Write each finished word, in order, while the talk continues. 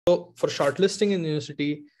So for shortlisting in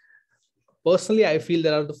university, personally, I feel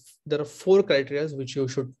there are 4 criteria which you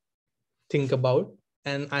should think about,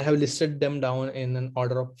 and I have listed them down in an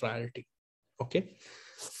order of priority. Okay.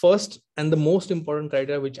 First and the most important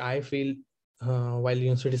criteria which I feel while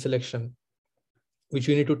university selection, which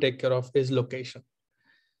you need to take care of, is location.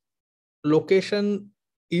 Location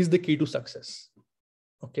is the key to success.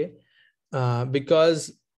 Okay.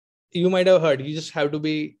 Because you might have heard, you just have to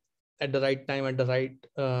be at the right time, at the right,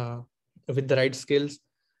 with the right skills,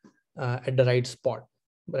 at the right spot,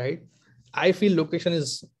 right? I feel location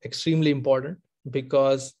is extremely important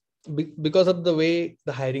because of the way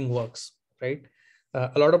the hiring works, right?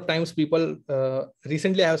 A lot of times people,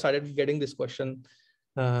 recently I have started getting this question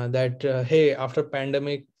that, hey, after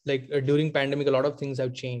pandemic, like during pandemic, a lot of things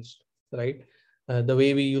have changed, right? The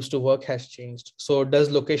way we used to work has changed. So does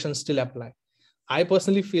location still apply? I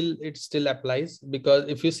personally feel it still applies, because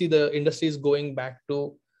if you see, the industry is going back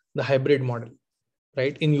to the hybrid model,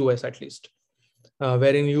 right? In US at least,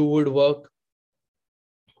 wherein you would work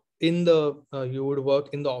in the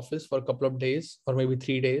office for a couple of days or maybe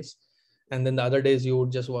 3 days, and then the other days you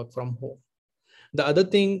would just work from home. The other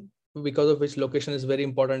thing because of which location is very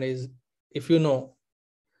important is, if you know,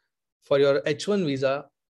 for your H1 visa,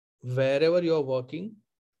 wherever you're working,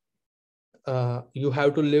 you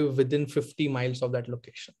have to live within 50 miles of that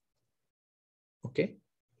location. Okay.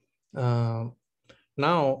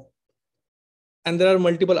 Now, and there are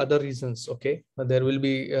multiple other reasons. Okay. There will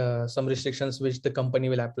be some restrictions which the company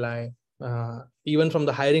will apply. Even from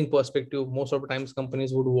the hiring perspective, most of the times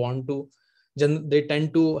companies would want to, they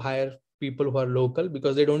tend to hire people who are local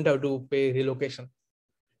because they don't have to pay relocation,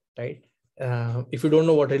 right? If you don't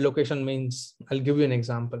know what relocation means, I'll give you an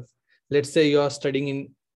example. Let's say you are studying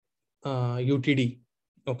in UTD,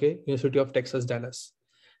 okay, University of Texas, Dallas.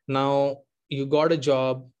 Now you got a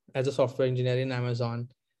job as a software engineer in Amazon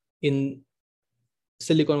in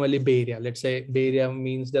Silicon Valley, Bay Area. Let's say Bay Area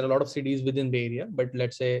means there are a lot of cities within Bay Area, but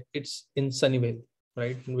let's say it's in Sunnyvale,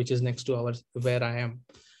 right, which is next to where I am.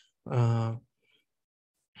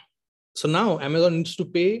 So now Amazon needs to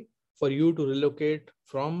pay for you to relocate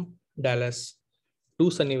from Dallas to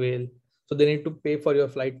Sunnyvale. So they need to pay for your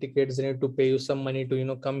flight tickets. They need to pay you some money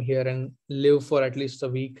to, come here and live for at least a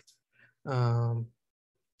week. So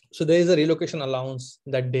there is a relocation allowance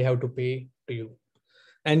that they have to pay to you.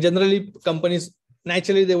 And generally companies,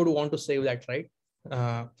 naturally, they would want to save that, right?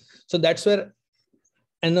 So that's where,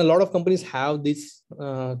 and a lot of companies have these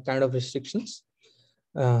kind of restrictions,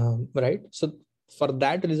 right? So for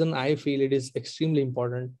that reason, I feel it is extremely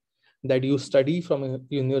important that you study from a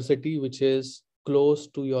university which is close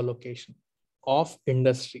to your location of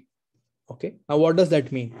industry. Okay. Now, what does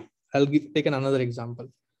that mean? I'll take another example.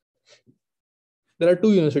 There are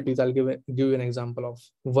 2 universities I'll give you an example of.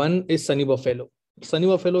 One is SUNY Buffalo. SUNY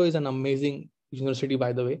Buffalo is an amazing university,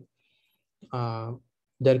 by the way.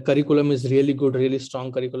 Their curriculum is really good, really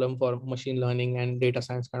strong curriculum for machine learning and data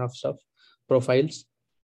science kind of stuff, profiles.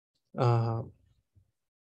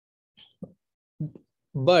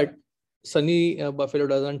 But SUNY Buffalo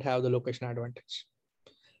doesn't have the location advantage.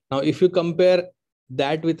 Now, if you compare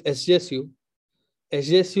that with SJSU,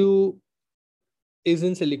 SJSU is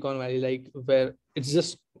in Silicon Valley, like where it's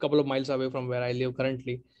just a couple of miles away from where I live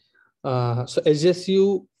currently. So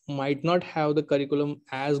SJSU might not have the curriculum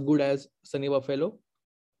as good as SUNY Buffalo,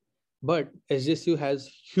 but SJSU has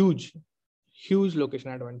huge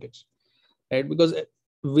location advantage, right? Because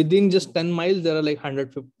within just 10 miles, there are like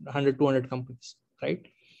 100, 200 companies, right?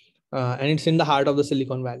 And it's in the heart of the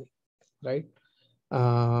Silicon Valley, right?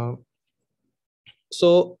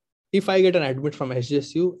 So if I get an admit from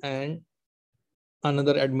SJSU and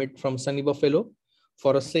another admit from SUNY Buffalo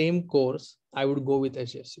for a same course, I would go with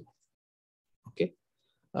SJSU. Okay.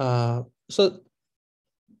 So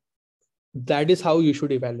that is how you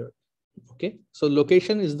should evaluate. Okay. So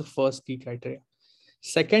location is the first key criteria.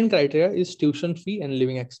 Second criteria is tuition fee and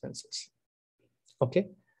living expenses. Okay.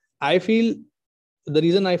 I feel the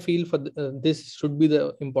reason I feel for this should be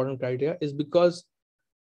the important criteria is because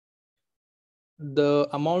the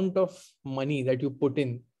amount of money that you put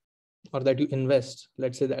in or that you invest,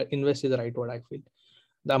 let's say that invest is the right word, I feel.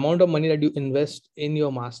 The amount of money that you invest in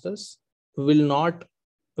your masters will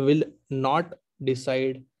not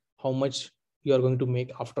decide how much you are going to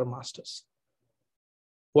make after masters.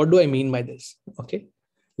 What do I mean by this? Okay.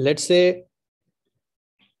 Let's say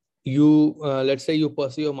you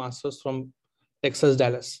pursue your masters from Texas,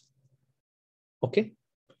 Dallas. Okay.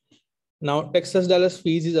 Now, Texas, Dallas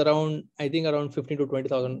fees is around, I think around $15,000 to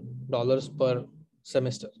 $20,000 per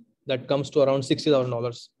semester. That comes to around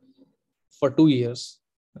 $60,000 for 2 years.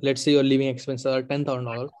 Let's say your living expenses are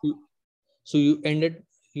 $10,000. So you ended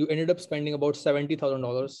you ended up spending about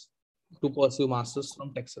 $70,000 to pursue masters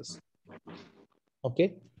from Texas.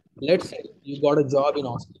 Okay, let's say you got a job in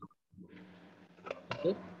Austin.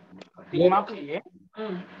 Okay,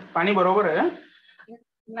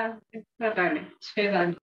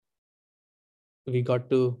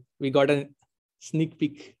 we got a sneak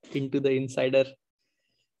peek into the insider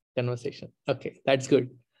conversation. Okay, that's good.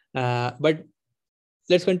 But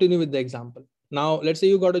let's continue with the example. Now, let's say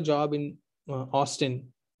you got a job in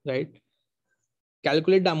Austin, right?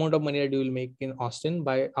 Calculate the amount of money that you will make in Austin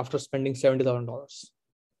by after spending $70,000.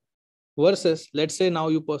 Versus, let's say now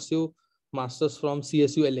you pursue masters from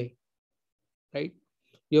CSU LA, right?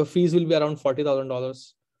 Your fees will be around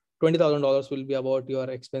 $40,000. $20,000 will be about your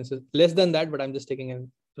expenses. Less than that, but I'm just taking a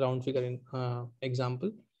round figure in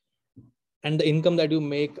example. And the income that you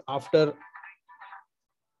make after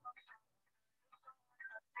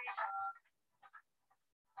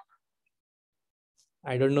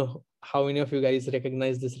I don't know how many of you guys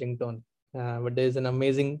recognize this ringtone, but there is an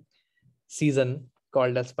amazing season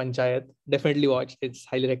called as Panchayat. Definitely watch. It's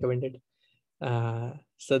highly recommended.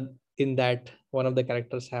 So in that, one of the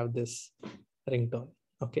characters have this ringtone.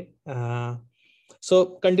 Okay.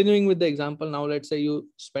 So continuing with the example, now let's say you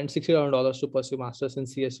spend $60,000 to pursue masters in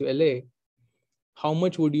CSU LA. How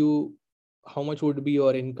much would be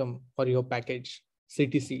your income or your package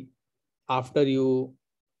CTC after you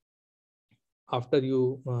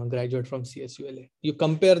graduate from CSU LA? You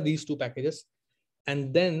compare these two packages,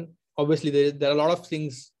 and then obviously there are a lot of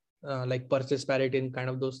things like purchase parity and kind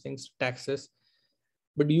of those things, taxes.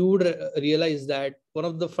 But you would realize that one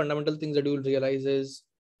of the fundamental things that you will realize is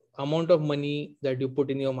amount of money that you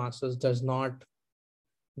put in your masters does not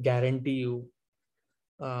guarantee you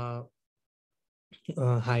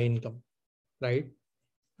high income, right?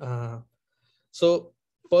 So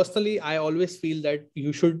personally, I always feel that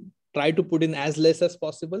you should try to put in as less as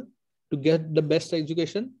possible to get the best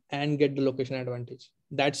education and get the location advantage.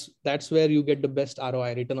 That's where you get the best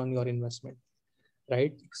ROI, return on your investment,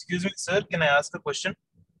 right? Excuse me, sir. Can I ask a question?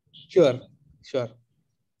 Sure.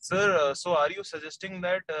 Sir, so are you suggesting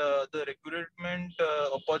that the recruitment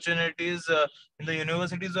opportunities in the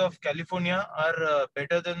universities of California are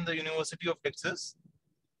better than the University of Texas?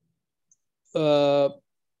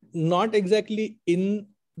 Not exactly in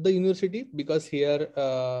the university, because here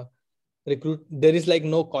there is like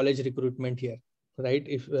no college recruitment here, right?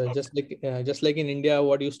 If just like in India,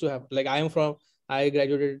 what used to have, like I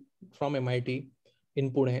graduated from MIT in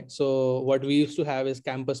Pune. So what we used to have is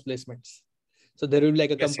campus placements. So there will be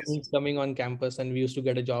like a company coming on campus, and we used to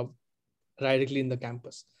get a job directly in the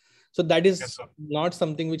campus. So that is not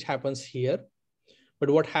something which happens here. But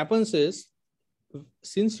what happens is,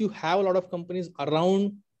 since you have a lot of companies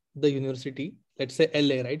around the university, let's say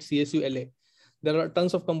LA, right? CSU LA, there are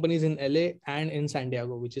tons of companies in LA and in San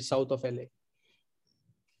Diego, which is south of LA.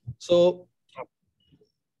 So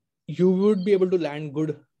you would be able to land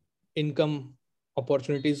good income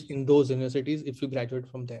opportunities in those universities if you graduate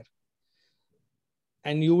from there.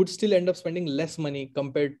 And you would still end up spending less money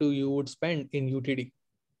compared to you would spend in UTD,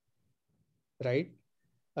 right?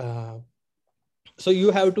 So you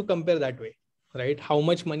have to compare that way, right? How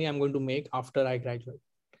much money I'm going to make after I graduate,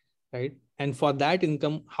 right? And for that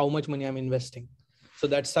income, how much money I'm investing. So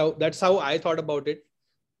that's how I thought about it.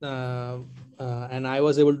 And I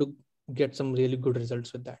was able to get some really good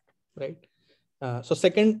results with that, right? So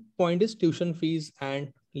second point is tuition fees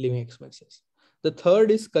and living expenses. The third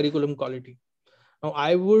is curriculum quality. Now,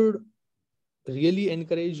 I would really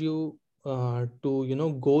encourage you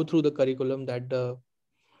to go through the curriculum that the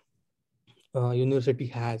university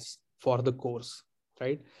has for the course,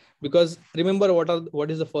 right? Because remember,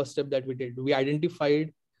 what is the first step that we did? We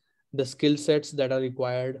identified the skill sets that are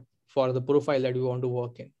required for the profile that we want to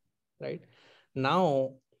work in, right?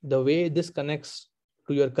 Now, the way this connects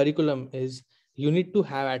to your curriculum is you need to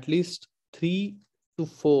have at least 3 to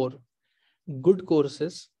 4 good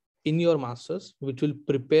courses in your masters, which will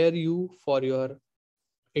prepare you for your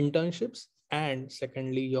internships and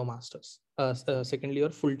secondly your masters, secondly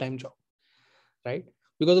your full-time job, right?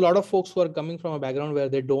 Because a lot of folks who are coming from a background where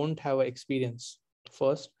they don't have experience,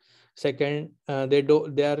 first, second, they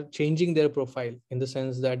are changing their profile in the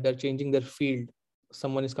sense that they're changing their field.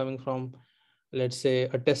 Someone is coming from, let's say,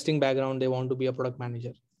 a testing background, they want to be a product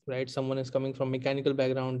manager, right? Someone is coming from mechanical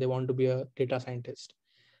background, they want to be a data scientist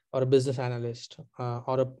or a business analyst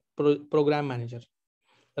or a program manager,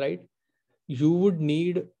 right? You would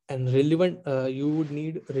need relevant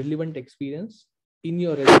experience in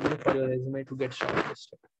your resume for your resume to get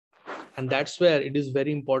shortlisted. And that's where it is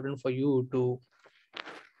very important for you to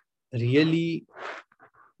really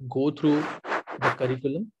go through the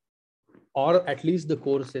curriculum or at least the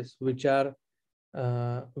courses which are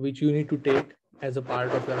which you need to take as a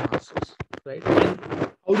part of your masters, right? And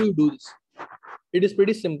how do you do this? It is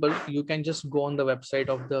pretty simple. You can just go on the website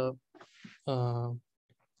of the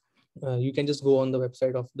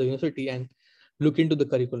university and look into the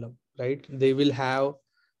curriculum, right? They will have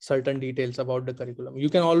certain details about the curriculum. You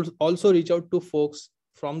can also reach out to folks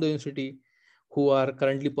from the university who are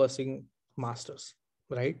currently pursuing masters,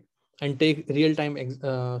 right? And take real-time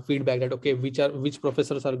feedback that, okay, which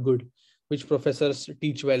professors are good, which professors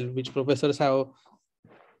teach well, which professors have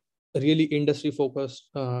really industry focused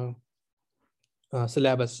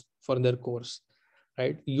syllabus for their course,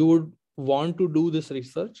 right? You would want to do this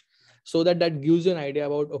research so that gives you an idea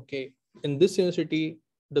about, okay, in this university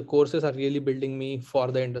the courses are really building me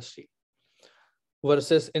for the industry,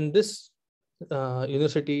 versus in this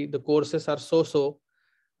university the courses are so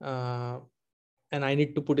and I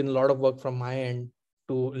need to put in a lot of work from my end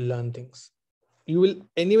to learn things. You will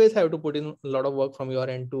anyways have to put in a lot of work from your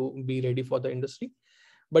end to be ready for the industry,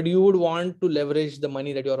 but you would want to leverage the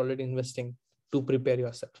money that you're already investing to prepare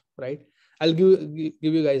yourself, right? I'll give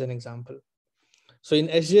you guys an example. So in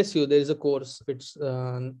SGSU, there is a course, it's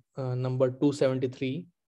number 273,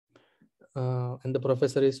 and the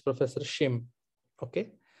professor is Professor Shim.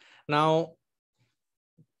 Okay. Now,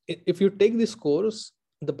 if you take this course,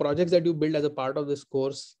 the projects that you build as a part of this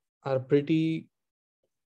course are pretty,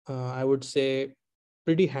 I would say,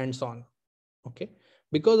 pretty hands-on. Okay.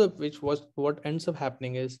 Because of which, what ends up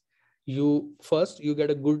happening is you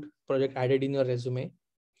get a good project added in your resume.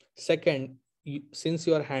 Second, since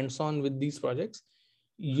you are hands-on with these projects,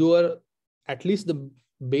 at least the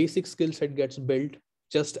basic skill set gets built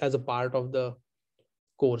just as a part of the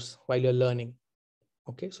course while you're learning.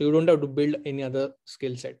 Okay, so you don't have to build any other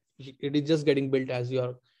skill set. It is just getting built as you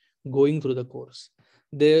are going through the course.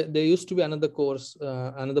 There used to be another course,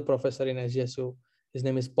 another professor in SGSU. His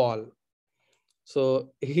name is Paul.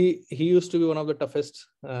 So he used to be one of the toughest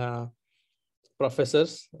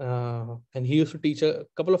professors, and he used to teach a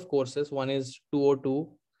couple of courses. One is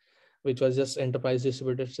 202, which was just enterprise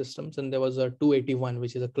distributed systems, and there was a 281,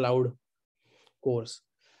 which is a cloud course.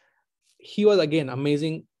 He was again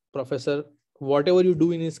amazing professor. Whatever you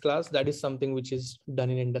do in his class, that is something which is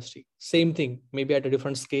done in industry. Same thing, maybe at a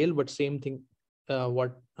different scale, but same thing,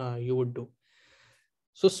 what you would do.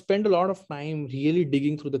 So spend a lot of time really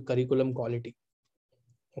digging through the curriculum quality.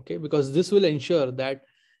 Okay, because this will ensure that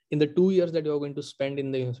in the 2 years that you're going to spend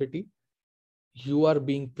in the university, you are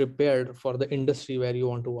being prepared for the industry where you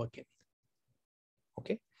want to work in.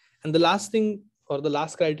 Okay. And the last thing, or the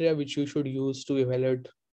last criteria which you should use to evaluate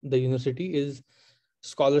the university, is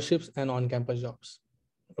scholarships and on-campus jobs.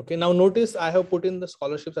 Okay. Now notice I have put in the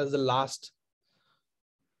scholarships as the last.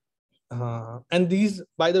 And these,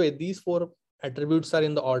 by the way, these 4 attributes are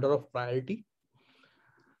in the order of priority.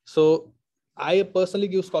 So I personally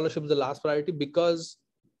give scholarships the last priority because,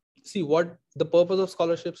 see, what the purpose of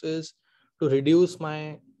scholarships is to reduce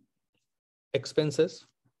my expenses,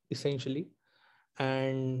 essentially,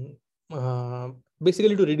 and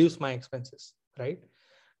basically to reduce my expenses, right?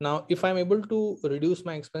 Now, if I'm able to reduce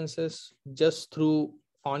my expenses just through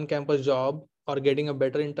on-campus job or getting a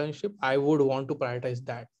better internship, I would want to prioritize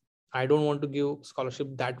that. I don't want to give scholarship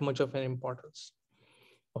that much of an importance.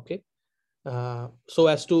 Okay. So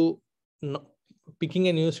as to picking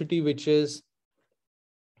a university which is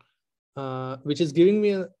giving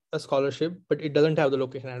me a scholarship, but it doesn't have the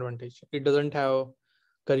location advantage. It doesn't have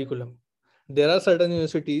curriculum. There are certain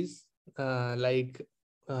universities like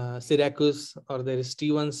Syracuse, or there is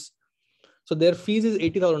Stevens. So their fees is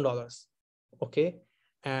 $80,000. Okay.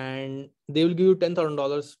 And they will give you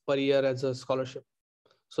 $10,000 per year as a scholarship.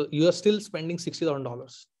 So you are still spending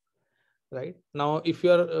 $60,000. Right now, if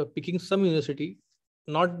you are picking some university,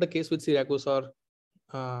 not the case with Syracuse or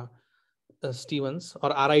Stevens or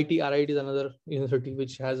RIT. RIT is another university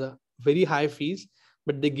which has a very high fees,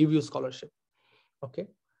 but they give you scholarship. Okay,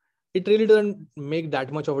 it really doesn't make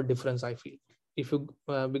that much of a difference, I feel. If you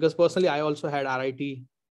because personally, I also had RIT.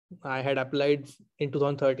 I had applied in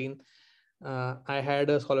 2013. I had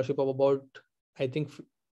a scholarship of about, I think,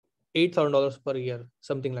 $8,000 per year,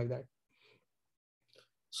 something like that.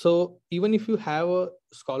 So even if you have a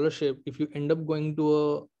scholarship, if you end up going to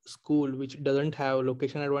a school which doesn't have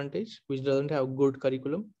location advantage, which doesn't have good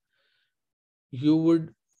curriculum, you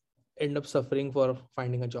would end up suffering for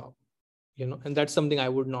finding a job, and that's something I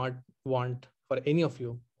would not want for any of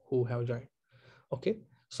you who have joined. Okay.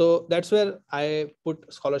 So that's where I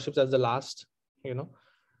put scholarships as the last,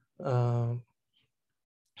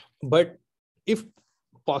 but if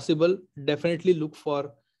possible, definitely look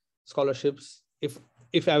for scholarships.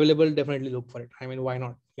 If available, definitely look for it. I mean, why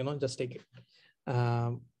not? just take it.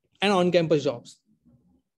 And on-campus jobs.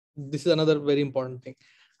 This is another very important thing.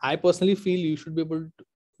 I personally feel you should be able to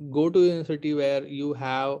go to a university where you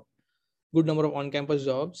have good number of on-campus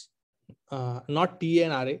jobs, not TA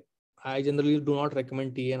and RA. I generally do not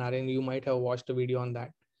recommend TA and RA, and you might have watched a video on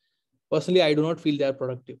that. Personally, I do not feel they are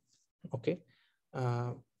productive. Okay.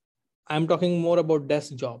 I'm talking more about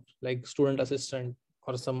desk jobs like student assistant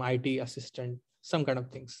or some IT assistant, some kind of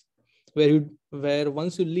things where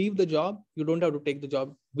once you leave the job, you don't have to take the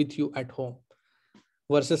job with you at home,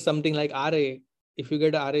 versus something like RA. If you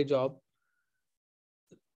get an RA job,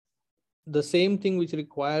 the same thing which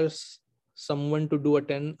requires someone to do a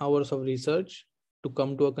 10 hours of research to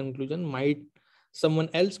come to a conclusion, someone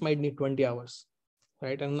else might need 20 hours,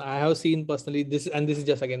 right? And I have seen personally this, and this is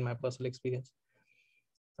just again my personal experience,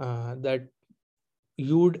 that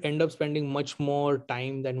you would end up spending much more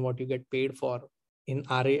time than what you get paid for in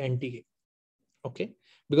RA and TA. Okay,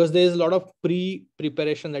 because there is a lot of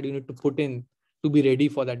preparation that you need to put in to be ready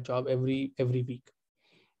for that job every week.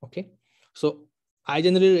 Okay, so I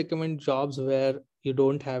generally recommend jobs where you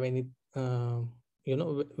don't have any,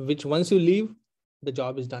 which once you leave, the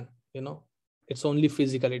job is done. It's only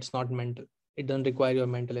physical, it's not mental. It doesn't require your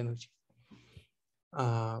mental energy.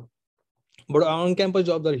 But on-campus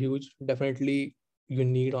jobs are huge. Definitely, you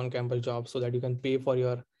need on-campus jobs so that you can pay for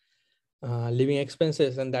your living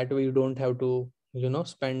expenses, and that way you don't have to,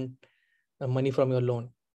 spend money from your loan.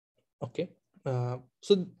 Okay.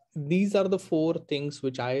 So these are the 4 things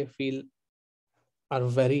which I feel are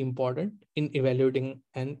very important in evaluating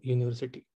an university.